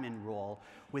security admin role,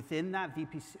 within that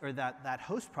VPC or that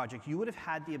host project, you would have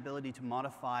had the ability to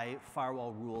modify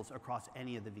firewall rules across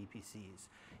any of the VPCs.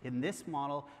 In this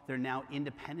model, they're now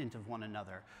independent of one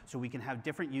another. So we can have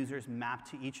different users mapped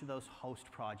to each of those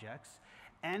host projects.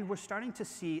 And we're starting to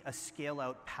see a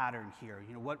scale-out pattern here.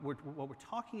 What we're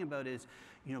talking about is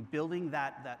building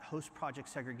that host project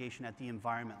segregation at the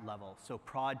environment level, so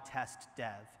prod, test,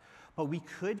 dev. But we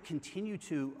could continue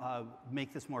to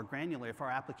make this more granular if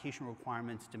our application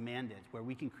requirements demand it, where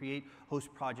we can create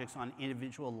host projects on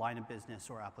individual line of business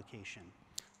or application.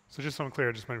 So just so I'm clear,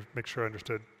 I just want to make sure I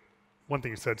understood one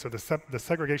thing you said. So the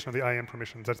segregation of the IAM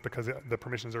permissions, that's because the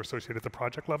permissions are associated at the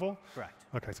project level? Correct.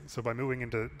 Okay, so by moving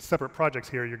into separate projects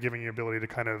here, you're giving you ability to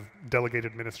kind of delegate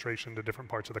administration to different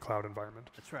parts of the cloud environment.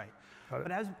 That's right.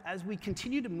 But as we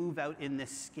continue to move out in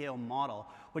this scale model,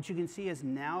 what you can see is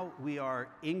now we are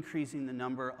increasing the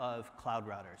number of cloud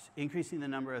routers, increasing the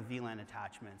number of VLAN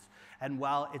attachments. And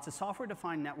while it's a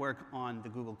software-defined network on the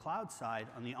Google Cloud side,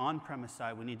 on the on-premise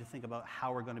side, we need to think about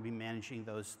how we're going to be managing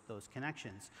those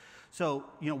connections. So,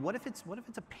 what if it's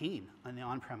a pain on the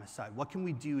on-premise side? What can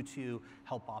we do to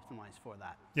help optimize for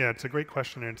that? Yeah, it's a great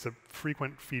question, and it's a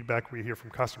frequent feedback we hear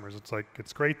from customers. It's like,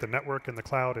 it's great, the network in the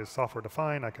cloud is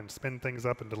software-defined. I can spin things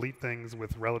up and delete things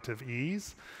with relative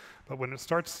ease. But when it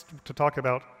starts to talk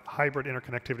about hybrid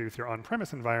interconnectivity with your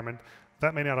on-premise environment,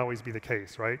 that may not always be the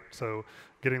case, right? So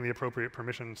getting the appropriate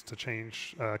permissions to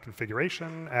change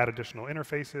configuration, add additional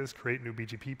interfaces, create new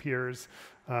BGP peers.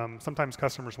 Sometimes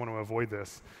customers want to avoid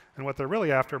this. And what they're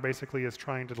really after basically is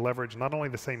trying to leverage not only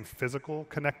the same physical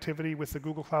connectivity with the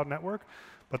Google Cloud Network,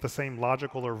 but the same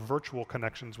logical or virtual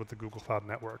connections with the Google Cloud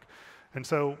Network. And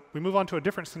so we move on to a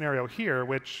different scenario here,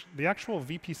 which the actual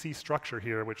VPC structure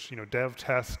here, which dev,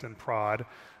 test, and prod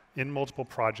in multiple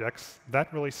projects,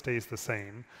 that really stays the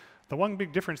same. The one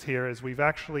big difference here is we've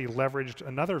actually leveraged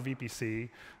another VPC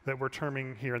that we're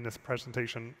terming here in this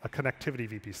presentation a connectivity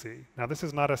VPC. Now, this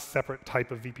is not a separate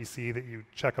type of VPC that you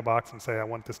check a box and say, I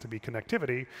want this to be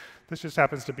connectivity. This just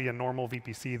happens to be a normal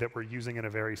VPC that we're using in a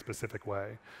very specific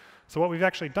way. So what we've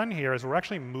actually done here is we're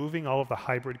actually moving all of the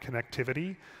hybrid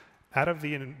connectivity out of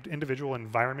the individual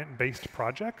environment-based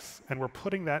projects, and we're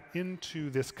putting that into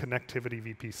this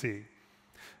connectivity VPC.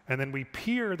 And then we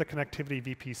peer the connectivity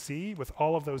VPC with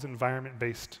all of those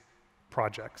environment-based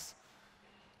projects.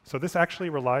 So this actually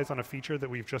relies on a feature that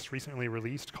we've just recently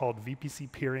released called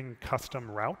VPC peering custom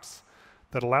routes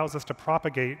that allows us to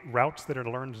propagate routes that are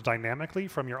learned dynamically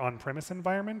from your on-premise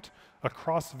environment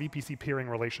across VPC peering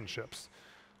relationships.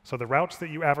 So the routes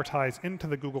that you advertise into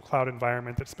the Google Cloud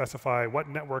environment that specify what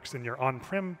networks in your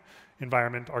on-prem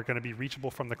environment are going to be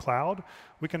reachable from the cloud,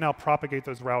 we can now propagate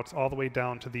those routes all the way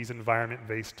down to these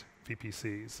environment-based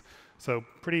VPCs. So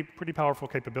pretty powerful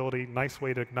capability, nice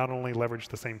way to not only leverage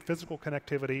the same physical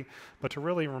connectivity, but to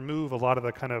really remove a lot of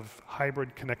the kind of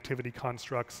hybrid connectivity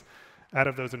constructs out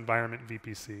of those environment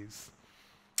VPCs.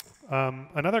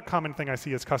 Another common thing I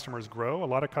see as customers grow, a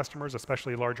lot of customers,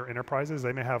 especially larger enterprises,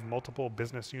 they may have multiple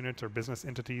business units or business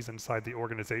entities inside the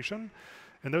organization.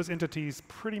 And those entities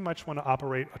pretty much want to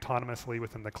operate autonomously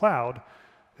within the cloud,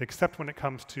 except when it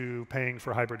comes to paying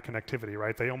for hybrid connectivity,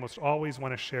 right? They almost always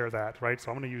want to share that, right?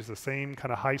 So I'm going to use the same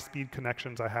kind of high-speed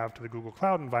connections I have to the Google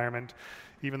Cloud environment,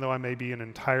 even though I may be an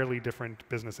entirely different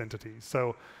business entity.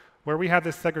 So where we have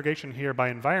this segregation here by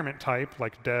environment type,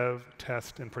 like dev,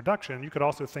 test, and production, you could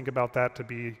also think about that to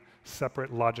be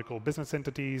separate logical business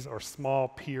entities or small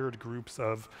peered groups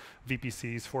of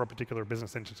VPCs for a particular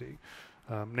business entity.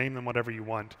 Name them whatever you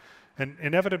want. And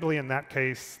inevitably in that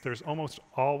case, there's almost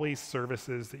always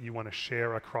services that you want to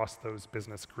share across those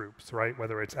business groups, right?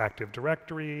 Whether it's Active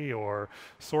Directory or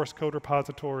source code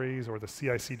repositories or the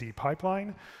CI/CD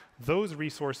pipeline, those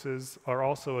resources are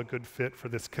also a good fit for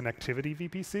this connectivity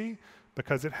VPC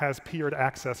because it has peered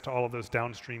access to all of those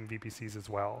downstream VPCs as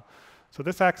well. So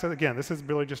this access, again, this is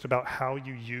really just about how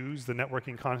you use the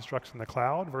networking constructs in the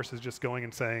cloud versus just going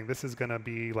and saying this is going to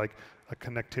be like a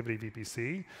connectivity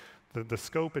VPC. The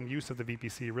scope and use of the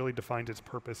VPC really defines its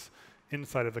purpose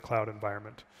inside of the cloud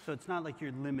environment. So it's not like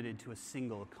you're limited to a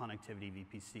single connectivity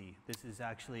VPC. This is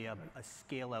actually a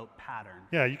scale-out pattern.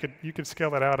 Yeah, you could scale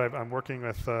that out. I'm working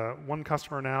with one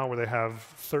customer now where they have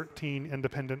 13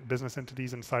 independent business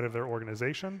entities inside of their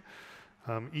organization.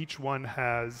 Each one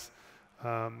has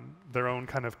their own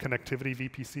kind of connectivity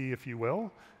VPC, if you will,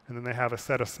 and then they have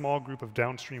a small group of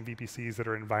downstream VPCs that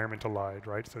are environment allied,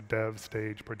 right? So dev,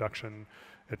 stage, production,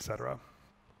 etc.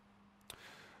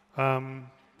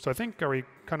 So I think we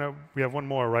have one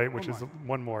more, right? Which is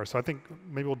one more. So I think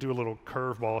maybe we'll do a little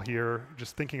curveball here,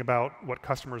 just thinking about what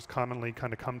customers commonly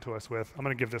kind of come to us with. I'm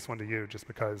going to give this one to you just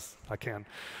because I can.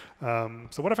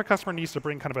 So what if a customer needs to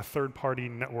bring kind of a third-party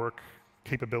network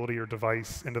capability or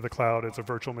device into the cloud as a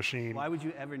virtual machine? Why would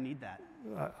you ever need that?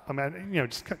 I mean,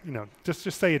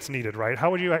 just say it's needed, right?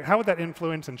 How would that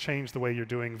influence and change the way you're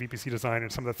doing VPC design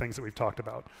and some of the things that we've talked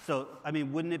about? So, I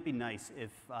mean, wouldn't it be nice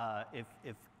if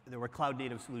there were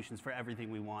cloud-native solutions for everything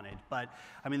we wanted? But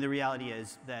I mean, the reality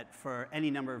is that for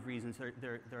any number of reasons,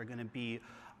 there are going to be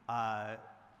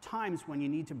times when you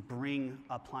need to bring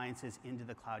appliances into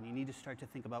the cloud. And you need to start to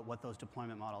think about what those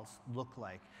deployment models look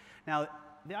like. Now,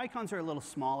 the icons are a little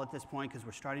small at this point because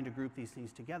we're starting to group these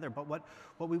things together, but what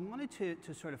we wanted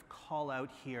to sort of call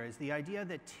out here is the idea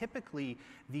that typically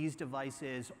these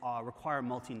devices require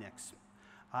multi-NICs.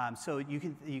 So you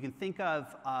can think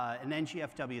of an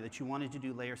NGFW that you wanted to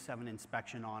do layer 7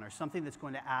 inspection on, or something that's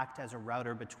going to act as a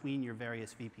router between your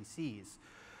various VPCs.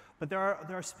 But there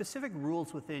are specific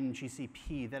rules within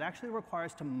GCP that actually require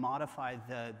us to modify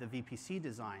the VPC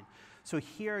design. So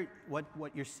here, what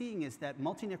you're seeing is that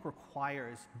multi-NIC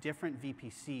requires different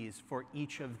VPCs for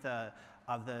each of the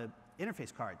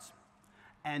interface cards.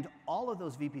 And all of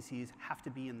those VPCs have to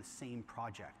be in the same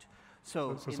project.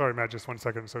 So sorry, Matt, just one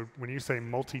second. So when you say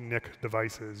multi-NIC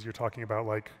devices, you're talking about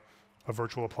like a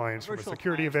virtual appliance from a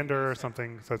security vendor or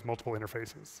something that has multiple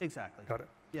interfaces. Exactly. Got it.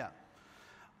 Yeah.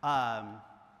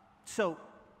 So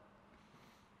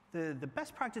the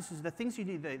best practices, the things you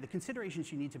need, the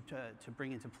considerations you need to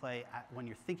bring into play when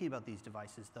you're thinking about these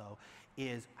devices, though,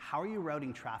 is how are you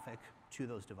routing traffic to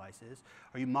those devices?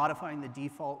 Are you modifying the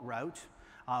default route?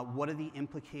 What are the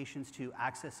implications to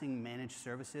accessing managed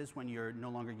services when you're no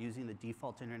longer using the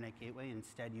default internet gateway and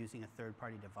instead using a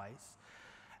third-party device?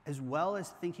 As well as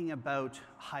thinking about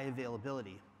high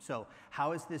availability. So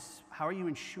how are you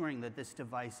ensuring that this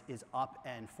device is up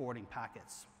and forwarding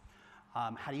packets?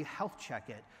 How do you health check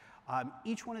it?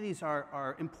 Each one of these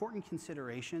are important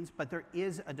considerations, but there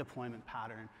is a deployment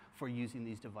pattern for using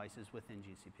these devices within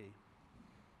GCP.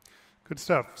 Good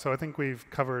stuff. So I think we've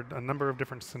covered a number of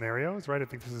different scenarios, right? I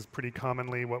think this is pretty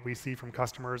commonly what we see from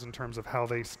customers in terms of how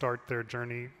they start their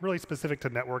journey, really specific to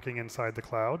networking inside the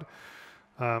cloud.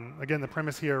 Again, the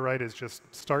premise here, right, is just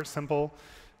start simple.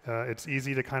 It's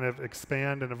easy to kind of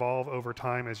expand and evolve over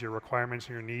time as your requirements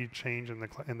and your needs change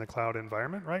in the cloud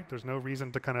environment, right? There's no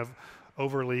reason to kind of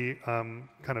overly kind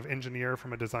of engineer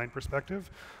from a design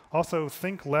perspective. Also,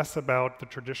 think less about the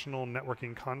traditional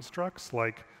networking constructs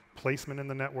like placement in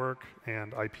the network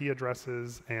and IP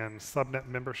addresses and subnet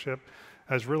membership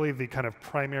as really the kind of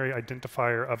primary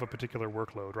identifier of a particular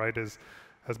workload, right? As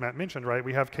Matt mentioned, right,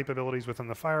 we have capabilities within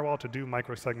the firewall to do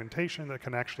microsegmentation that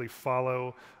can actually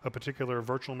follow a particular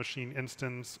virtual machine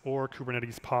instance or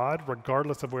Kubernetes pod,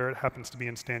 regardless of where it happens to be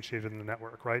instantiated in the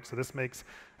network, right? So this makes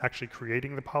actually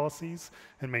creating the policies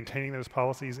and maintaining those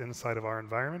policies inside of our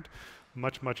environment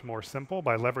much, much more simple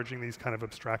by leveraging these kind of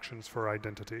abstractions for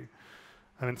identity.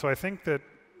 And so I think that,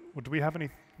 well, do we have any,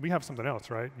 we have something else,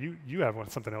 right? You have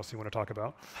something else you want to talk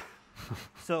about.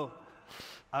 So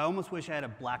I almost wish I had a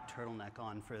black turtleneck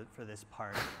on for this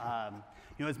part.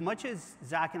 You know, as much as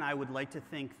Zach and I would like to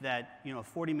think that, you know, a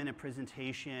 40-minute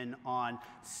presentation on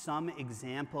some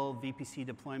example VPC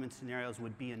deployment scenarios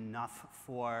would be enough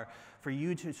for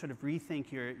you to sort of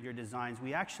rethink your designs,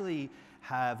 we actually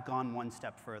have gone one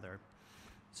step further.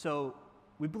 So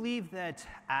we believe that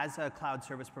as a cloud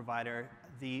service provider,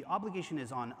 the obligation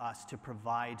is on us to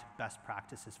provide best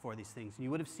practices for these things. And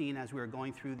you would have seen as we were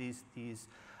going through these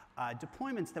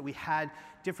deployments that we had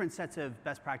different sets of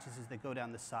best practices that go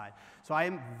down the side. So I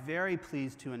am very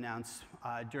pleased to announce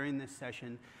during this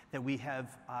session that we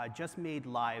have just made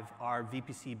live our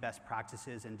VPC best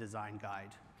practices and design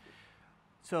guide.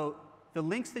 So the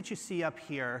links that you see up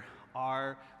here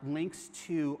are links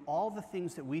to all the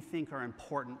things that we think are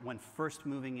important when first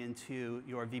moving into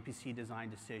your VPC design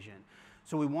decision.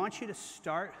 So we want you to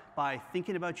start by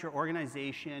thinking about your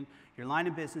organization, your line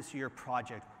of business, or your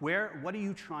project. What are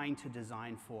you trying to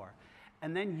design for?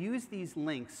 And then use these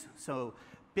links. So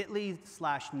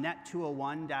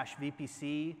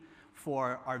bit.ly/net201-VPC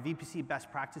for our VPC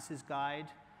best practices guide,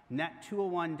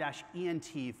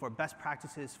 net201-ENT for best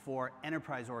practices for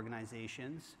enterprise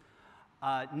organizations,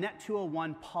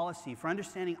 net201 policy for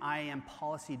understanding IAM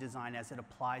policy design as it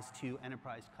applies to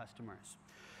enterprise customers.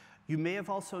 You may have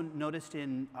also noticed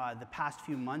in the past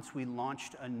few months we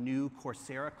launched a new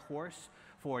Coursera course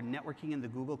for networking in the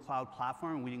Google Cloud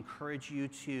Platform. We'd encourage you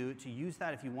to use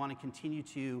that if you want to continue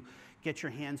to get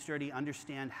your hands dirty,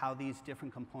 understand how these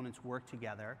different components work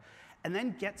together, and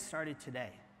then get started today.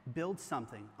 Build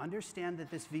something. Understand that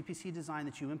this VPC design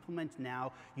that you implement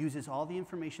now uses all the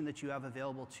information that you have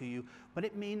available to you, but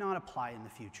it may not apply in the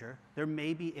future. There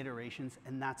may be iterations,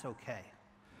 and that's okay.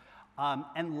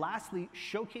 And lastly,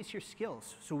 showcase your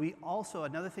skills. So we also,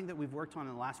 another thing that we've worked on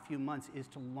in the last few months is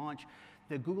to launch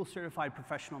the Google Certified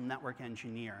Professional Network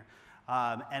Engineer.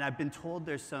 And I've been told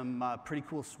there's some pretty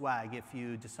cool swag if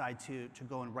you decide to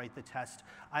go and write the test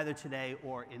either today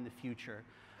or in the future.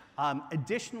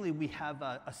 Additionally, we have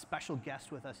a special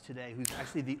guest with us today who's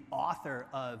actually the author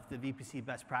of the VPC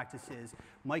Best Practices,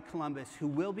 Mike Columbus, who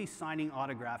will be signing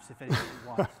autographs if anyone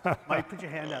wants. Mike, put your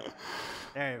hand up.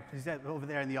 There, he's over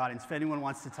there in the audience, if anyone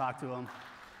wants to talk to him.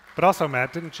 But also,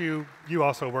 Matt, didn't you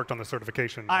also worked on the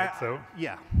certification, right?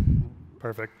 Yeah.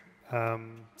 Perfect.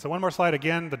 So one more slide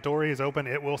again. The door is open.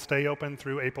 It will stay open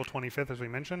through April 25th, as we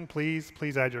mentioned.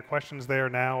 Please add your questions there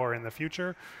now or in the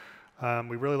future.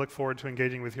 We really look forward to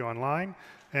engaging with you online.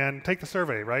 And take the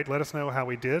survey, right? Let us know how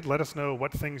we did. Let us know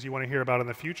what things you want to hear about in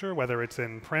the future, whether it's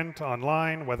in print,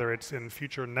 online, whether it's in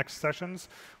future next sessions.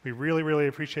 We really, really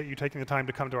appreciate you taking the time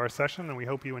to come to our session, and we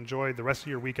hope you enjoy the rest of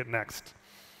your week at Next.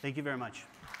 Thank you very much.